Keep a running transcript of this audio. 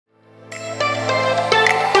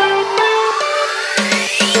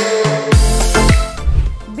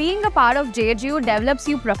a part of JGU develops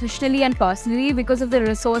you professionally and personally because of the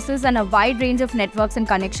resources and a wide range of networks and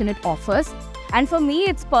connection it offers. And for me,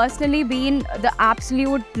 it's personally been the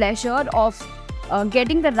absolute pleasure of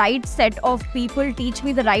getting the right set of people teach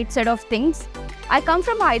me the right set of things. I come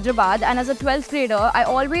from Hyderabad, and as a 12th grader, I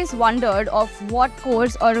always wondered of what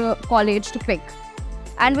course or college to pick.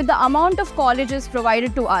 And with the amount of colleges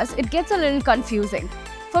provided to us, it gets a little confusing.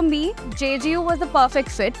 For me, JGU was the perfect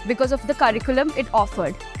fit because of the curriculum it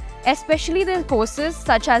offered, especially the courses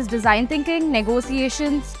such as design thinking,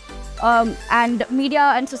 negotiations, and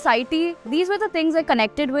media and society. These were the things I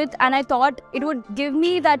connected with, and I thought it would give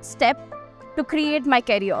me that step to create my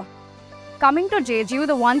career. Coming to JGU,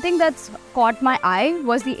 the one thing that's caught my eye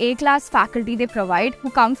was the A-class faculty they provide, who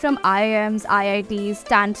come from IIMs, IITs,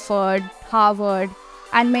 Stanford, Harvard,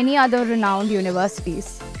 and many other renowned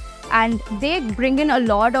universities. And they bring in a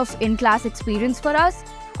lot of in-class experience for us.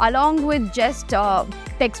 Along with just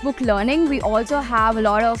textbook learning, we also have a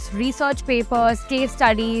lot of research papers, case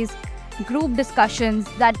studies, group discussions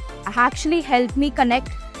that actually help me connect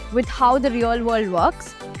with how the real world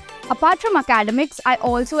works. Apart from academics, I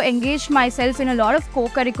also engaged myself in a lot of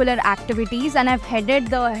co-curricular activities, and I've headed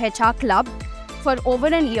the HR club for over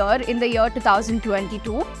a year in the year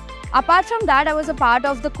 2022. Apart from that, I was a part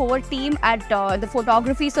of the core team at the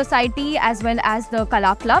Photography Society as well as the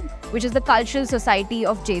Kala Club, which is the cultural society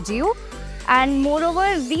of JGU. And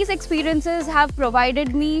moreover, these experiences have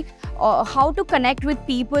provided me how to connect with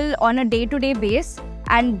people on a day-to-day basis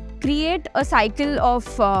and create a cycle of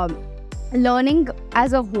learning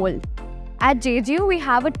as a whole. At JGU, we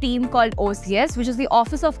have a team called OCS, which is the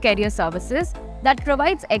Office of Career Services, that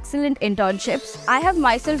provides excellent internships. I have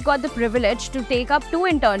myself got the privilege to take up 2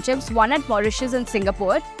 internships, one at Mauritius and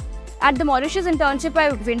Singapore. At the Mauritius internship,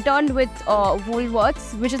 I've interned with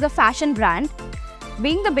Woolworths, which is a fashion brand.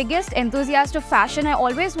 Being the biggest enthusiast of fashion, I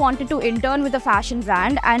always wanted to intern with a fashion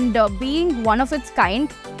brand, and being one of its kind,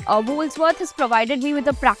 Woolworths has provided me with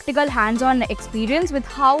a practical hands-on experience with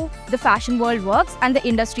how the fashion world works and the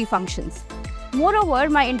industry functions. Moreover,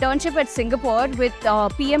 my internship at Singapore with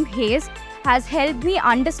PM Hayes has helped me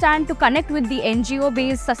understand to connect with the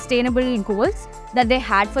NGO-based sustainable goals that they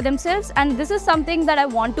had for themselves, and this is something that I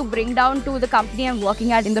want to bring down to the company I'm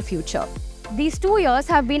working at in the future. These 2 years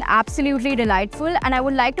have been absolutely delightful, and I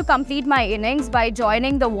would like to complete my innings by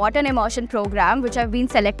joining the Water and Immersion program, which I've been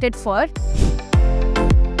selected for.